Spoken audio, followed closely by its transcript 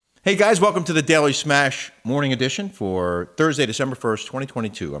Hey guys, welcome to the Daily Smash Morning Edition for Thursday, December 1st,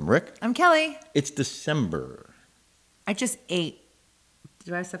 2022. I'm Rick. I'm Kelly. It's December. I just ate.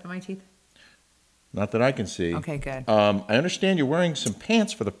 Do I have stuff in my teeth? Not that I can see. Okay, good. I understand you're wearing some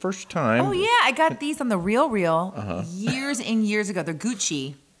pants for the first time. Oh, yeah. I got these on the Real years and years ago. They're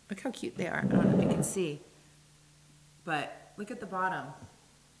Gucci. Look how cute they are. I don't know if you can see. But look at the bottom.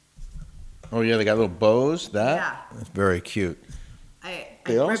 Oh, yeah, they got little bows. Yeah. That's very cute.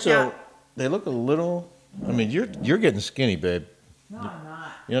 They look a little, I mean, you're getting skinny, babe. No, I'm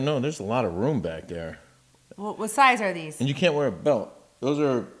not. You know, there's a lot of room back there. Well, what size are these? And you can't wear a belt. Those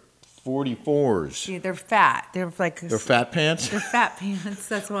are 44s. See, they're fat. They're fat pants? They're fat pants.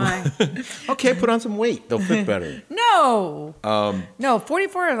 That's why. Okay, put on some weight. They'll fit better. No. No,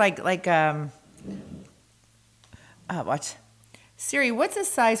 44 are watch. Siri, what's a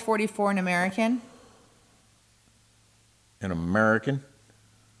size 44 in American? An American?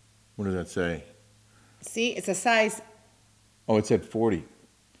 What does that say? See, it's a size. Oh, it said 40.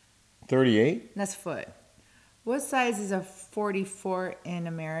 38? That's foot. What size is a 44 in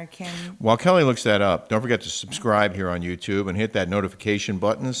American? While Kelly looks that up, don't forget to subscribe here on YouTube and hit that notification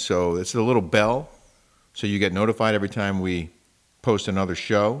button. So it's a little bell so you get notified every time we post another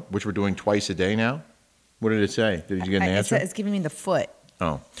show, which we're doing twice a day now. What did it say? Did you get an answer? It's giving me the foot.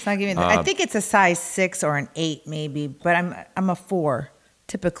 Oh. It's not giving me I think it's a size 6 or an 8 maybe, but I'm a 4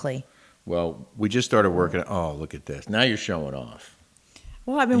 typically. Well, we just started working. Oh, look at this. Now you're showing off.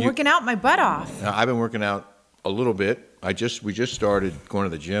 Well, I've been working out my butt off. I've been working out a little bit. We just started going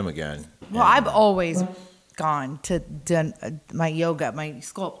to the gym again. Well, I've always gone to my yoga, my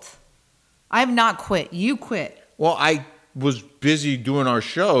sculpt. I have not quit. You quit. Well, I was busy doing our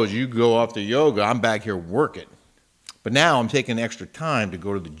shows. You go off to yoga. I'm back here working. But now I'm taking extra time to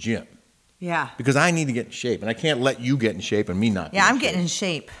go to the gym. Yeah. Because I need to get in shape, and I can't let you get in shape and me not. Yeah, I'm getting in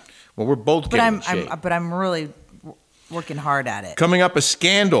shape. Well, we're both getting in shape. But I'm really working hard at it. Coming up, a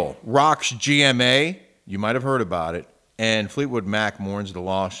scandal rocks GMA. You might have heard about it. And Fleetwood Mac mourns the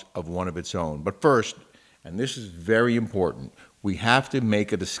loss of one of its own. But first, and this is very important, we have to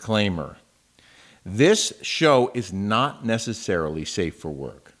make a disclaimer. This show is not necessarily safe for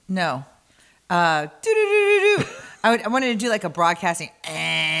work. No. I wanted to do like a broadcasting.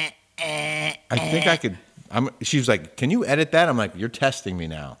 I think I could. She was like, "Can you edit that?" I'm like, "You're testing me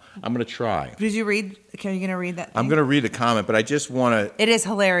now. I'm going to try." Did you read? Are you going to read that thing? I'm going to read the comment, but I just want to. It is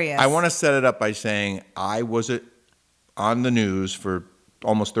hilarious. I want to set it up by saying I was on the news for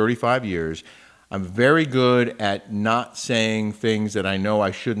almost 35 years. I'm very good at not saying things that I know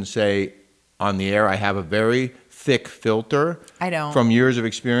I shouldn't say on the air. I have a very thick filter. I don't. From years of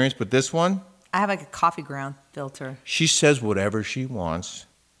experience, but this one. I have like a coffee ground filter. She says whatever she wants.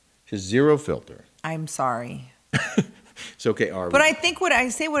 She has zero filter. I'm sorry. It's okay, Arby. But I think what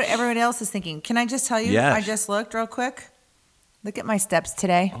everyone else is thinking. Can I just tell you? Yes. I just looked real quick. Look at my steps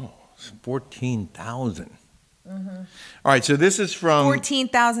today. Oh, it's 14,000. Mm-hmm. All right, so this is from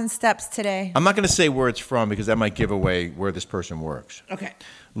 14,000 steps today. I'm not going to say where it's from because that might give away where this person works. Okay.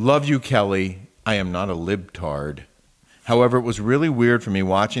 Love you, Kelly. I am not a libtard. However, it was really weird for me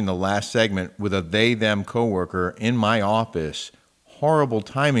watching the last segment with a they-them coworker in my office. Horrible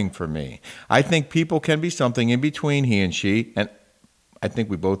timing for me. I think people can be something in between he and she, and I think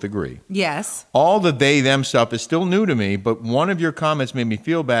we both agree. Yes. All the they-them stuff is still new to me, but one of your comments made me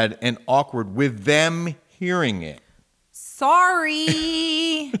feel bad and awkward with them hearing it.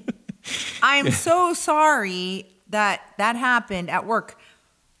 Sorry. I'm so sorry that happened at work.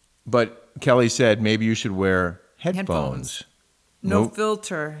 But Kelly said maybe you should wear headphones. No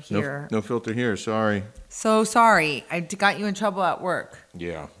filter here. No filter here, sorry. So sorry. I got you in trouble at work.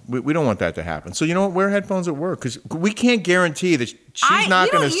 Yeah, we don't want that to happen. So you know what? Wear headphones at work because we can't guarantee that she's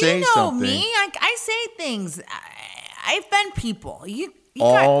not going to say something. You know me. I say things. I offend people.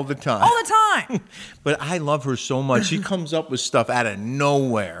 All the time. All the time. But I love her so much. She comes up with stuff out of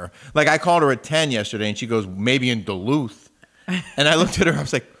nowhere. Like I called her at 10 yesterday and she goes, maybe in Duluth. And I looked at her. I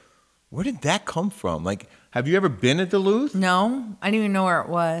was like, where did that come from? Like, have you ever been to Duluth? No, I didn't even know where it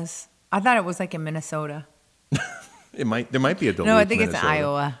was. I thought it was like in Minnesota. There might be a Duluth. No, I think Minnesota. It's in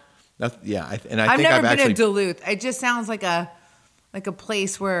Iowa. I've never been to Duluth. It just sounds like a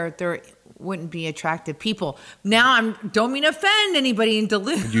place where there wouldn't be attractive people. Now don't mean to offend anybody in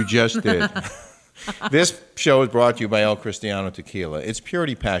Duluth. You just did. This show is brought to you by El Cristiano Tequila. It's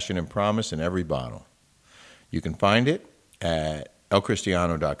purity, passion, and promise in every bottle. You can find it at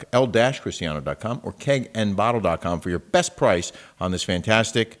el-cristiano.com or kegendbottle.com for your best price on this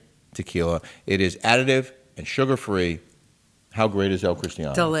fantastic tequila. It is additive and sugar-free. How great is El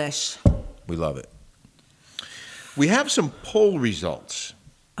Cristiano? Delish. We love it. We have some poll results.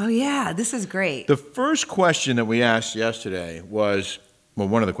 Oh yeah, this is great. The first question that we asked yesterday was, well,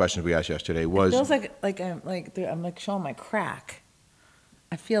 one of the questions we asked yesterday was. It feels I'm like showing my crack.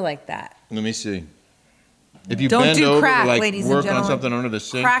 I feel like that. Let me see. If you Don't bend do over, crack, like ladies and work on gentlemen. something under the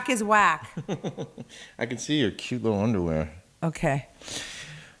sink. Crack is whack. I can see your cute little underwear. Okay.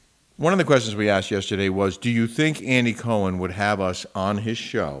 One of the questions we asked yesterday was, do you think Andy Cohen would have us on his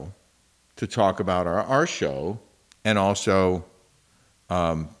show to talk about our show and also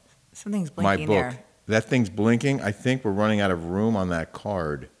Something's my blinking book? there. That thing's blinking. I think we're running out of room on that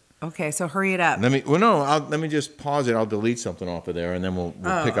card. Okay, so hurry it up. Let me just pause it. I'll delete something off of there, and then we'll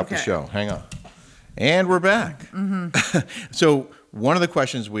pick up the okay. show. Hang on. And we're back. Mm-hmm. So one of the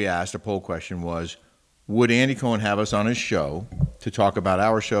questions we asked, a poll question, was, would Andy Cohen have us on his show to talk about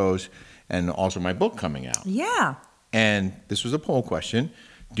our shows and also my book coming out? Yeah. And this was a poll question.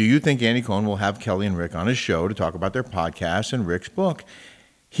 Do you think Andy Cohen will have Kelly and Rick on his show to talk about their podcast and Rick's book?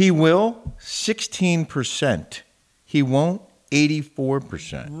 He will, 16%. He won't,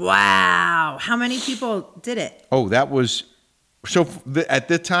 84%. Wow. How many people did it? Oh, that was... So at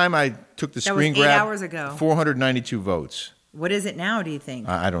the time I took the screen grab... 8 hours ago. 492 votes. What is it now, do you think?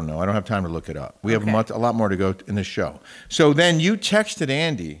 I don't know. I don't have time to look it up. We Okay. have a lot more to go in the show. So then you texted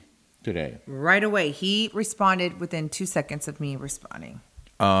Andy today. Right away. He responded within 2 seconds of me responding.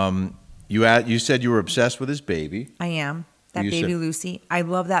 You said you were obsessed with his baby. I am. That You baby said- Lucy. I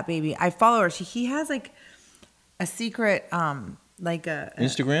love that baby. I follow her. He has like a secret, Instagram?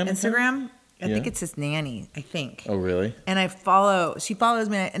 Instagram. I think Yeah. it's his nanny, I think. Oh, really? And she follows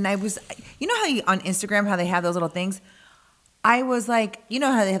me, and I was, you know how on Instagram, how they have those little things? I was like, you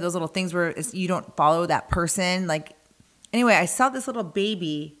know how they have those little things where you don't follow that person? Like, anyway, I saw this little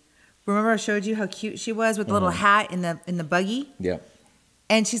baby. Remember I showed you how cute she was with the little hat in the buggy? Yeah.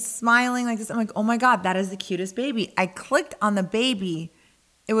 And she's smiling like this. I'm like, oh my God, that is the cutest baby. I clicked on the baby.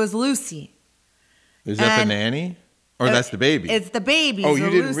 It was Lucy. Is that the And- nanny? Or that's the baby? It's the baby. Oh, so you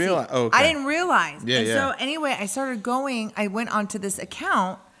didn't Lucy. realize? Oh, okay. I didn't realize. Yeah, and yeah. so anyway, I started going. I went onto this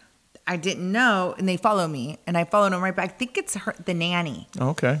account. I didn't know, and they follow me, and I followed them right back. I think it's the nanny,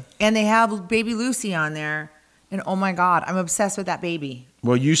 Okay. and they have baby Lucy on there. And oh my God, I'm obsessed with that baby.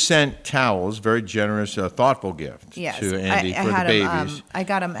 Well, you sent towels, very generous, thoughtful gift Yes, to Andy I for the had babies. him. I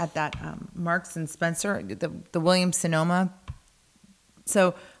got him at that Marks and Spencer, the Williams Sonoma.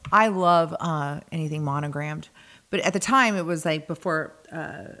 So I love anything monogrammed, but at the time it was like before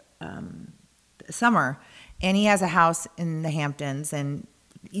summer, and he has a house in the Hamptons, and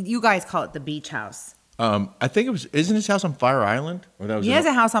you guys call it the beach house. I think isn't his house on Fire Island? Or that was He has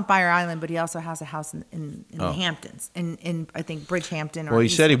a house on Fire Island, but he also has a house in Oh. the Hamptons, in I think Bridgehampton. Or Well, he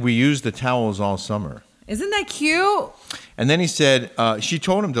East- said we used the towels all summer. Isn't that cute? And then he said, she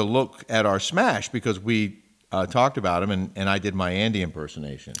told him to look at our smash because we talked about him, and I did my Andy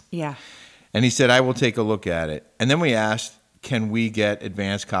impersonation. Yeah. And he said, I will take a look at it. And then we asked, can we get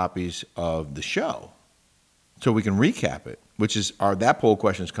advanced copies of the show so we can recap it, which is that poll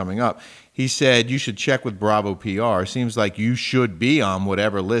question is coming up. He said, you should check with Bravo PR. Seems like you should be on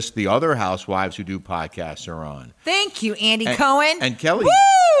whatever list the other housewives who do podcasts are on. Thank you, Andy And- Cohen. and Kelly-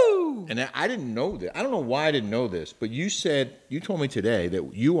 Woo! And I didn't know that. I don't know why I didn't know this, but you told me today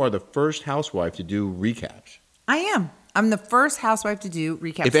that you are the first housewife to do recaps. I am. I'm the first housewife to do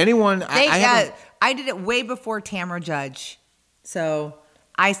recaps. If anyone, I did it way before Tamara Judge, so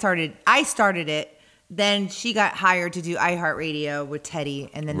I started it. Then she got hired to do iHeartRadio with Teddy,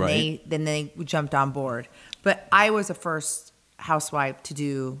 and then Right. they jumped on board. But I was the first housewife to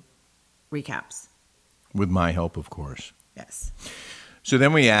do recaps. with my help, of course. Yes. So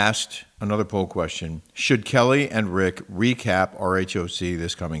then we asked another poll question: should Kelly and Rick recap RHOC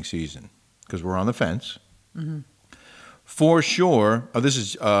this coming season? Because we're on the fence. Mm-hmm. For sure. This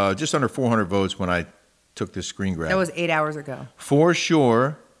is just under 400 votes when I took this screen grab. That was 8 hours ago. For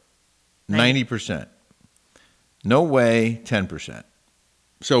sure, 90%. No way, 10%.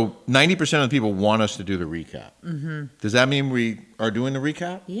 So 90% of the people want us to do the recap. Mm-hmm. Does that mean we are doing the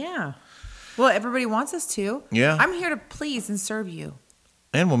recap? Yeah. Well, everybody wants us to. Yeah. I'm here to please and serve you.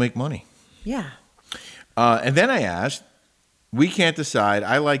 And we'll make money. Yeah. And then I asked, we can't decide.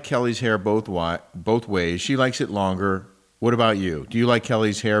 I like Kelly's hair both ways. She likes it longer. What about you? Do you like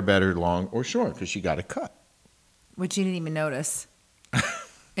Kelly's hair better long or short? Because she got it cut. Which you didn't even notice.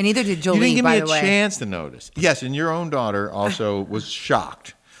 And neither did You Jolie, didn't give by me the a way. chance to notice. Yes, and your own daughter also was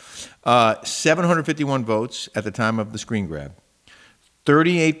shocked. 751 votes at the time of the screen grab.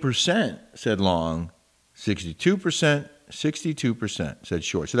 38% said long. 62% said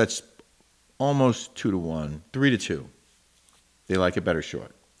short. So that's almost 2 to 1, 3 to 2. They like it better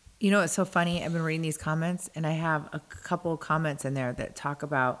short. You know, it's so funny. I've been reading these comments, and I have a couple of comments in there that talk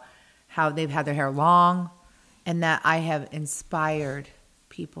about how they've had their hair long, and that I have inspired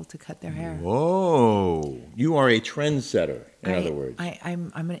people to cut their hair. Whoa. You are a trendsetter, in other words.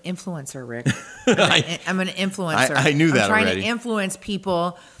 I'm an influencer, Rick. I'm an influencer. I knew that I'm trying already. to influence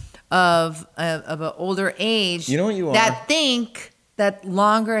people of an older age. You know what you are? That think that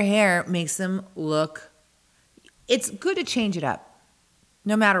longer hair makes them look. It's good to change it up,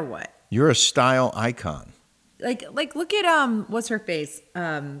 no matter what. You're a style icon. Like look at what's her face?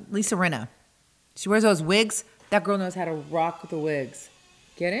 Lisa Rinna. She wears those wigs. That girl knows how to rock the wigs.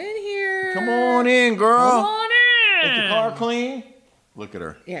 Get in here. Come on in, girl. Come on in. Is the car clean? Look at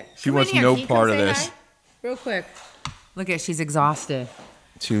her. Yeah. She Come wants in here. no Can you part come of say this. hi? Real quick. Look at she's exhausted.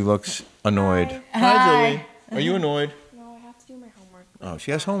 She looks annoyed. Hi. Hi, Joey. Are you annoyed? No, I have to do my homework. Oh,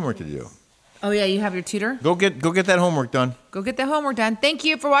 she has homework to do. Oh yeah, you have your tutor? Go get that homework done. Go get the homework done. Thank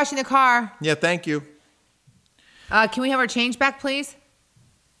you for washing the car. Yeah, thank you. Can we have our change back, please?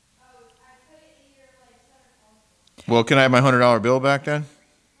 Well, can I have my $100 bill back then?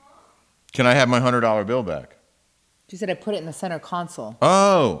 Can I have my $100 bill back? She said I put it in the center console.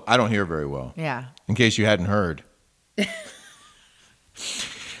 Oh, I don't hear very well. Yeah. In case you hadn't heard.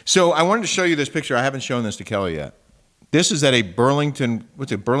 So I wanted to show you this picture. I haven't shown this to Kelly yet. This is at a Burlington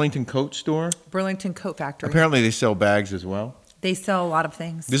coat store? Burlington Coat Factory. Apparently they sell bags as well. They sell a lot of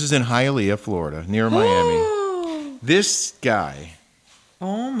things. This is in Hialeah, Florida, near Miami. This guy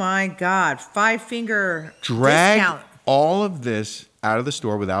Oh my God. 5-finger dragged discount. all of this out of the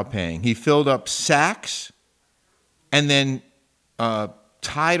store without paying. He filled up sacks and then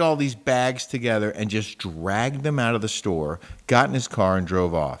tied all these bags together and just dragged them out of the store, got in his car, and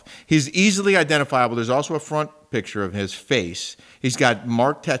drove off. He's easily identifiable. There's also a front picture of his face. He's got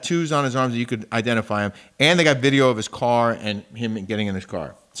marked tattoos on his arms that you could identify him, and they got video of his car and him getting in his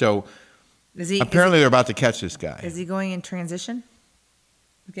car. So apparently they're about to catch this guy. Is he going in transition?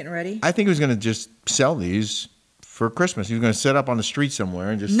 Getting ready? I think he was going to just sell these for Christmas. He was going to set up on the street somewhere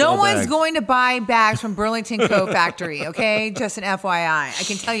and just No sell one's bags. going to buy bags from Burlington Coat Factory, okay? Just an FYI. I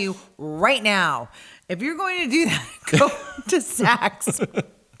can tell you right now, if you're going to do that, go to Saks.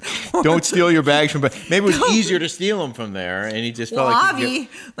 Don't steal your bags from. Maybe it was easier to steal them from there, and he just felt Well, like. Avi,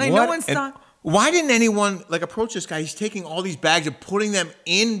 like What? no one's And not. Why didn't anyone approach this guy? He's taking all these bags and putting them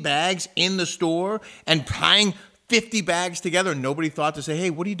in bags in the store and tying 50 bags together. And nobody thought to say, "Hey,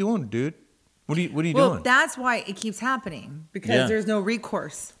 what are you doing, dude? What are you Well, doing?" that's why it keeps happening because Yeah. there's no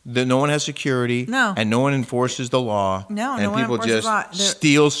recourse. No one has security. No. And no one enforces the law. No, and no one people enforces just the law. They're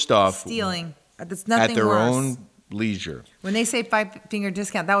steal stuff Stealing. That's nothing at their worse. own leisure. When they say 5-finger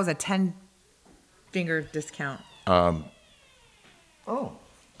discount, that was a 10-finger discount. Oh.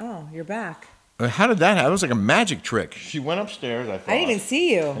 Oh, you're back. How did that happen? It was like a magic trick. She went upstairs, I thought. I didn't even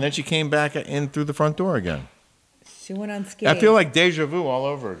see you. And then she came back in through the front door again. She went unscathed. I feel like deja vu all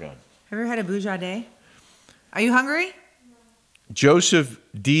over again. Have you ever had a bourgeois day? Are you hungry? Joseph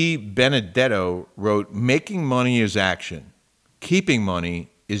D. Benedetto wrote, "Making money is action. Keeping money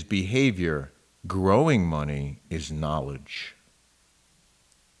is behavior. Growing money is knowledge."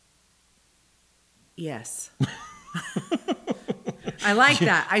 Yes. I like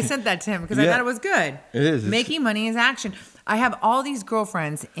that. I sent that to him because I Yeah. thought it was good. It is. Making money is action. I have all these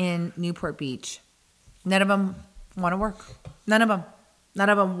girlfriends in Newport Beach. None of them want to work. None of them. None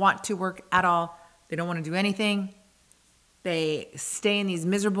of them want to work at all. They don't want to do anything. They stay in these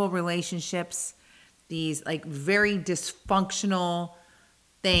miserable relationships, these very dysfunctional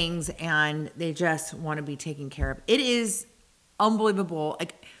things, and they just want to be taken care of. It is unbelievable.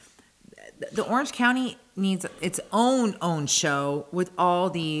 The Orange County needs its own show with all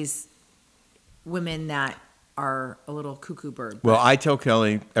these women that are a little cuckoo bird. Well, I tell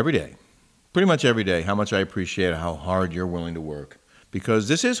Kelly every day, pretty much every day, how much I appreciate how hard you're willing to work. Because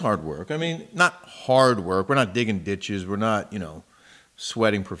this is hard work. I mean, not hard work. We're not digging ditches. We're not,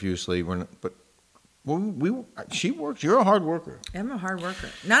 sweating profusely. She works. You're a hard worker. I'm a hard worker.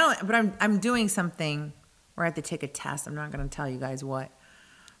 Not only, but I'm doing something where I have to take a test. I'm not going to tell you guys what,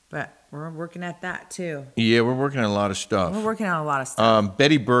 but we're working at that too. Yeah, we're working on a lot of stuff. We're working on a lot of stuff.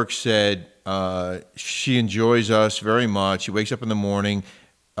 Betty Burke said she enjoys us very much. She wakes up in the morning.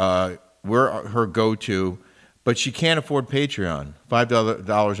 We're her go-to, but she can't afford Patreon.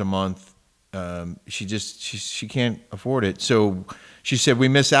 $5 a month. She can't afford it. So she said we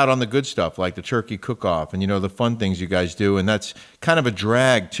miss out on the good stuff like the turkey cook-off and the fun things you guys do, and that's kind of a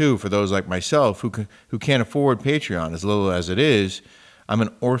drag too for those like myself who can't afford Patreon as little as it is. I'm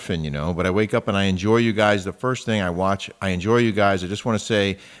an orphan, but I wake up and I enjoy you guys. The first thing I watch, I enjoy you guys. I just want to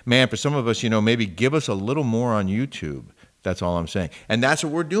say, man, for some of us, maybe give us a little more on YouTube. That's all I'm saying. And that's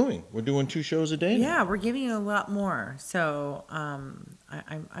what we're doing. We're doing 2 shows a day now. Yeah, we're giving you a lot more. So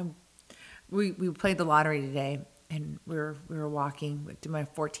we played the lottery today, and we were walking. We did my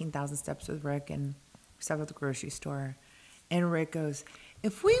 14,000 steps with Rick, and we stopped at the grocery store. And Rick goes,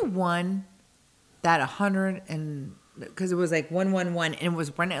 "If we won that 100 and." Because it was like 111, and it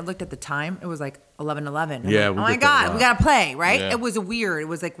was when I looked at the time, it was like 11:11. Yeah, like, we oh my get that a God, lot. we gotta play, right? Yeah. It was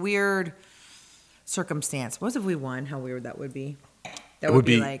weird circumstance. What if we won? How weird that would be. That would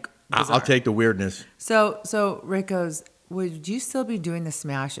be like bizarre. I'll take the weirdness. So Rick goes, "Would you still be doing the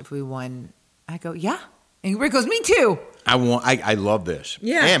smash if we won?" I go, "Yeah." And Rick goes, "Me too." I love this.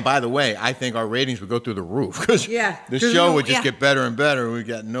 Yeah. And by the way, I think our ratings would go through the roof because Yeah. the 'Cause show we- would just yeah. get better and better. We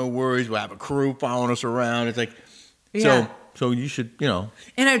got no worries. We'll have a crew following us around. It's like, Yeah. so you should,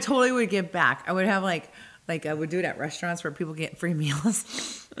 And I totally would give back. I would have like I would do it at restaurants where people get free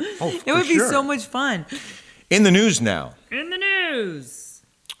meals. Oh, It would be sure. so much fun. In the news now. In the news.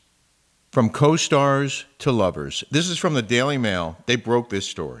 From co-stars to lovers. This is from the Daily Mail. They broke this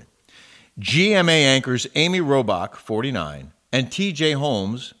story. GMA anchors Amy Robach, 49, and TJ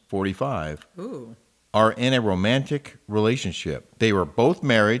Holmes, 45, Ooh. are in a romantic relationship. They were both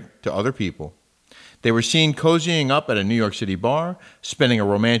married to other people. They were seen cozying up at a New York City bar, spending a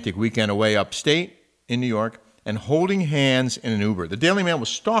romantic weekend away upstate in New York, and holding hands in an Uber. The Daily Mail was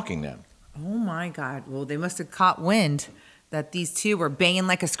stalking them. Oh my God. Well, they must have caught wind that these two were banging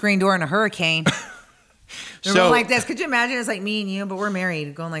like a screen door in a hurricane. They're going like this. Could you imagine? It's like me and you, but we're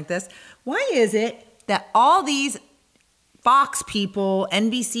married, going like this. Why is it that all these Fox people,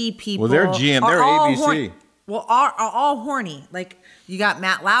 NBC people, Well, they're GM, they're all ABC. are all horny? Like you got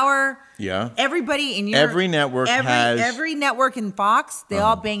Matt Lauer. Yeah. Everybody in your Every network has- every network in Fox. They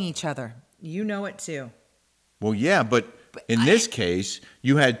all bang each other. You know it too. Well, yeah, but in this case,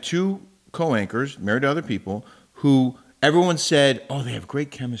 you had 2 co-anchors, married to other people, who everyone said, oh, they have great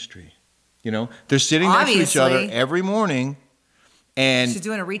chemistry. They're sitting next to each other Obviously. every morning. And She's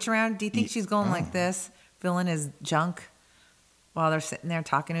doing a reach around. Do you think she's going like this, filling his junk while they're sitting there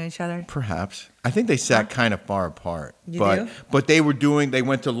talking to each other? perhaps, I think they sat kind of far apart. You but do? but they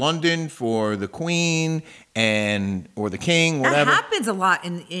went to London for the Queen or the King, That whatever. happens a lot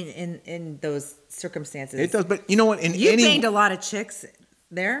in those circumstances. It does, but you know what? You banged a lot of chicks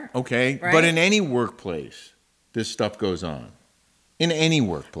there. Okay, right? but in any workplace, this stuff goes on. In any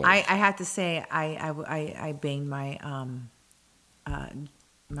workplace. I have to say I banged my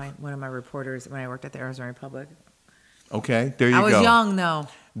one of my reporters when I worked at the Arizona Republic. Okay, there you go. I was young though.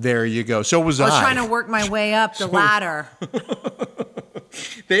 There you go. So was I. I was trying to work my way up the ladder.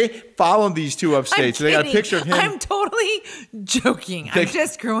 They followed these 2 upstate. So they got a kidding. picture of him. I'm totally joking. I'm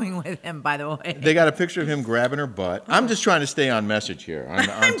just screwing with him, by the way. They got a picture of him grabbing her butt. I'm just trying to stay on message here.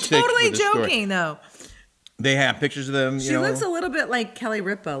 I'm stick totally with the story. joking though. They have pictures of them. She looks a little bit like Kelly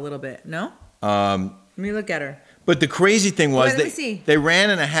Ripa, a little bit. No? Let me look at her. But the crazy thing was Wait, let me see. they ran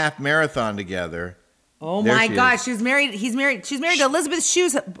in a half marathon together. Oh There my she gosh, is. she's married. He's married. She's married to Elizabeth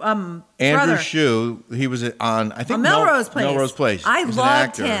Shue's Andrew brother. Shue, he was on, I think, On Melrose Place. Melrose Place. I He was an loved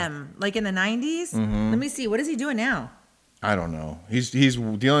actor. Mm-hmm. him, like in the '90s. Let me see. What is he doing now? I don't know. He's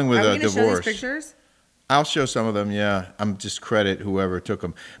dealing with Are we a going to show these divorce. pictures? I'll show some of them, yeah. I'm just credit whoever took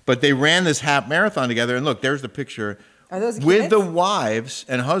them. But they ran this half marathon together, and look, there's the picture Are those with kids? the wives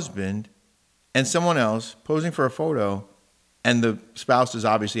and husband and someone else posing for a photo, and the spouses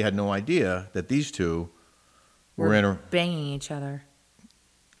obviously had no idea that these 2 were in a... banging each other.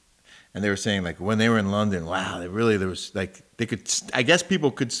 And they were saying, like, when they were in London, wow, there was, like, I guess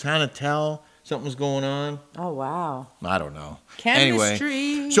people could kind of tell something was going on. Oh wow. I don't know.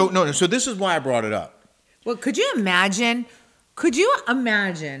 Chemistry. Anyway, so this is why I brought it up. Well, could you imagine?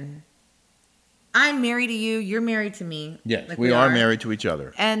 I'm married to you. You're married to me. Yes, like we are married to each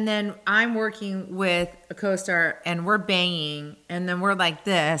other. And then I'm working with a co-star, and we're banging, and then we're like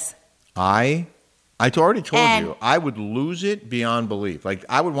this. I already told And- you, I would lose it beyond belief. Like,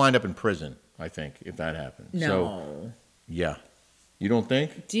 I would wind up in prison, I think, if that happened. No. So, yeah. You don't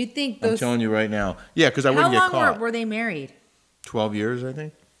think? Do you think I'm those? telling you right now. Yeah, because I How wouldn't get long caught. were they married? 12 years, I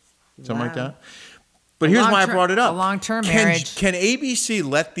think. Something like Wow. that. But here's why I long-term- brought it up. a long-term marriage. Can ABC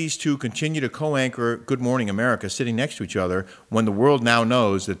let these 2 continue to co-anchor Good Morning America sitting next to each other when the world now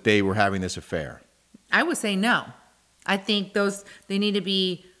knows that they were having this affair? I would say no. I think they need to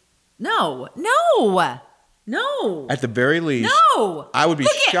be no. At the very least, No. I would be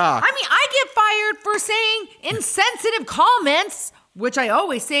Look at- shocked. I mean, I get fired for saying insensitive comments, which I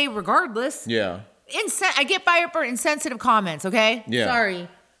always say regardless. Yeah. I get fired for insensitive comments, okay? Yeah. Sorry.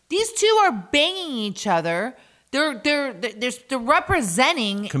 These 2 are banging each other. They're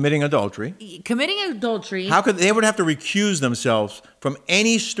representing Committing adultery. How could they would have to recuse themselves from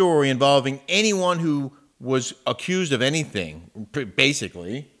any story involving anyone who was accused of anything,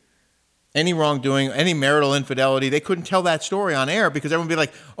 basically. Any wrongdoing, any marital infidelity, they couldn't tell that story on air because everyone would be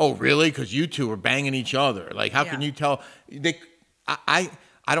like, "Oh, really? Because you two are banging each other. Like, how can you tell?" I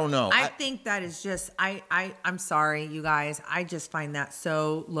don't know. I think that is just. I'm sorry, you guys. I just find that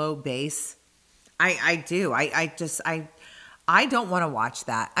so low base. I do. I don't want to watch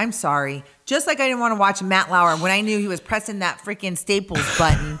that. I'm sorry. Just like I didn't want to watch Matt Lauer when I knew he was pressing that freaking Staples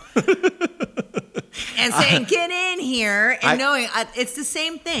button. And saying, "Get in here," and knowing it's the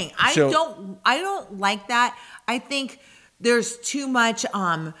same thing. I don't like that. I think there's too much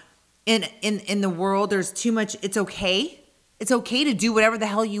in the world. There's too much. It's okay. It's okay to do whatever the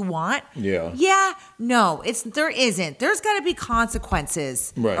hell you want. Yeah. Yeah. No, there isn't. There's got to be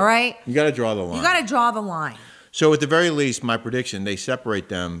consequences. Right. All right. You got to draw the line. You got to draw the line. So at the very least, my prediction, they separate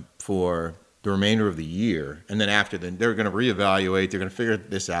them for the remainder of the year, and then after then they're going to reevaluate. They're going to figure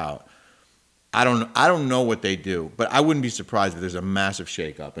this out. I don't know what they do, but I wouldn't be surprised if there's a massive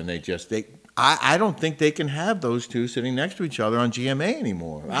shakeup and I don't think they can have those two sitting next to each other on GMA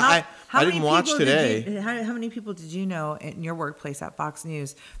anymore. I didn't watch today. How many people did you know in your workplace at Fox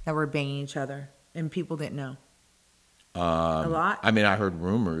News that were banging each other and people didn't know? A lot? I mean, I heard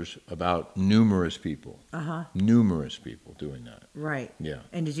rumors about numerous people. Numerous people doing that. Right. Yeah.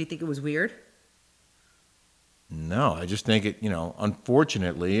 And did you think it was weird? No, I just think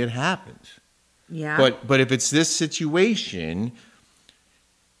unfortunately it happens. Yeah. But if it's this situation,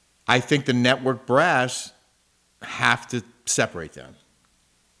 I think the network brass have to separate them.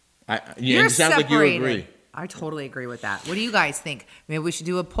 You're it sounds separated. Like you agree. I totally agree with that. What do you guys think? Maybe we should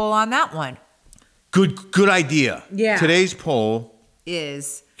do a poll on that one. Good idea. Yeah. Today's poll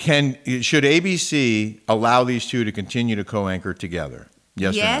is should ABC allow these two to continue to co-anchor together?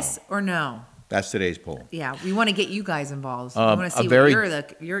 Yes or no? That's today's poll. Yeah, we want to get you guys involved. We want to see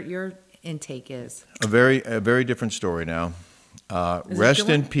what your intake is. A very different story now. Rest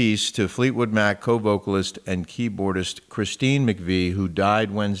in peace to Fleetwood Mac co-vocalist and keyboardist Christine McVie, who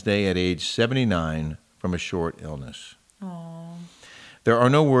died Wednesday at age 79 from a short illness. Aww. There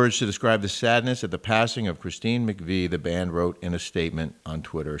are no words to describe the sadness at the passing of Christine McVie, the band wrote in a statement on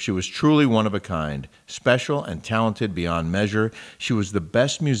Twitter. She was truly one of a kind, special and talented beyond measure. She was the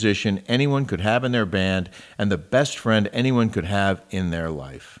best musician anyone could have in their band and the best friend anyone could have in their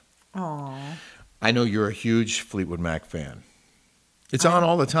life. Aww. I know you're a huge Fleetwood Mac fan. It's on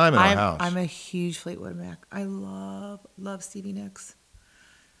all the time in our house. I'm a huge Fleetwood Mac. I love Stevie Nicks.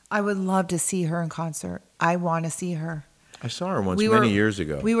 I would love to see her in concert. I want to see her. I saw her once many years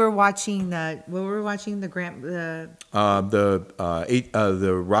ago. We were watching the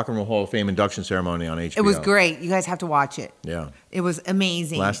Rock and Roll Hall of Fame induction ceremony on HBO. It was great. You guys have to watch it. Yeah. It was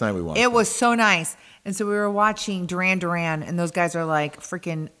amazing. Last night we watched it. It was so nice. And so we were watching Duran Duran, and those guys are like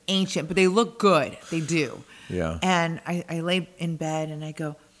freaking ancient, but they look good. They do. Yeah. And I lay in bed and I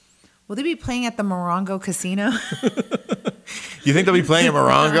go, will they be playing at the Morongo Casino? You think they'll be playing at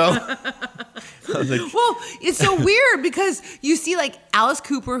Morongo? I was like, well, it's so weird because you see like Alice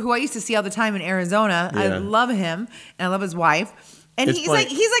Cooper, who I used to see all the time in Arizona. Yeah. I love him and I love his wife. And he's like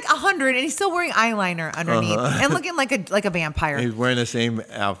 100 and he's still wearing eyeliner underneath and looking like a vampire. He's wearing the same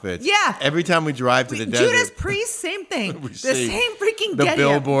outfits. Yeah. Every time we drive to the desert. Judas Priest, same thing. The same freaking the get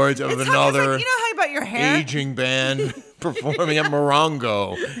billboards of another you know how about your hair? aging band performing at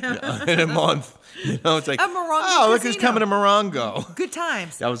Morongo in a month. You know, it's like, look who's coming to Morongo. Good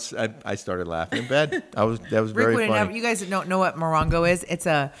times. I started laughing in bed. That was very funny. You guys don't know what Morongo is? It's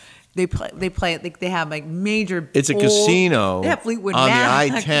they play it. They have like major. It's a casino. They have Fleetwood on Mac.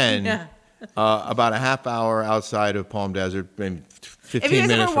 the I-10, yeah. About a half hour outside of Palm Desert, maybe 15 if you guys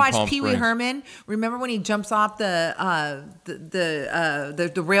minutes ever from watched Palm Pee Wee Springs. Herman, remember when he jumps off the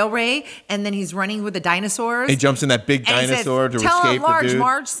railway and then he's running with the dinosaurs? He jumps in that big dinosaur to escape the dude. Tell him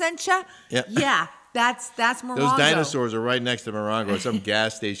Marge sent ya. Yeah. That's Morongo. Those dinosaurs are right next to Morongo. It's some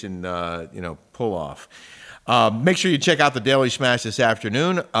gas station, pull off. Make sure you check out the Daily Smash this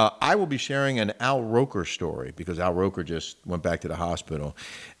afternoon. I will be sharing an Al Roker story because Al Roker just went back to the hospital.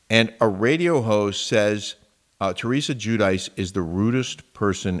 And a radio host says Teresa Giudice is the rudest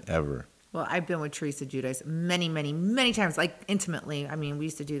person ever. Well, I've been with Teresa Giudice many, many, many times, like intimately. I mean, we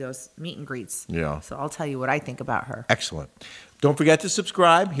used to do those meet and greets. Yeah. So I'll tell you what I think about her. Excellent. Don't forget to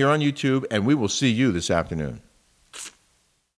subscribe here on YouTube, and we will see you this afternoon.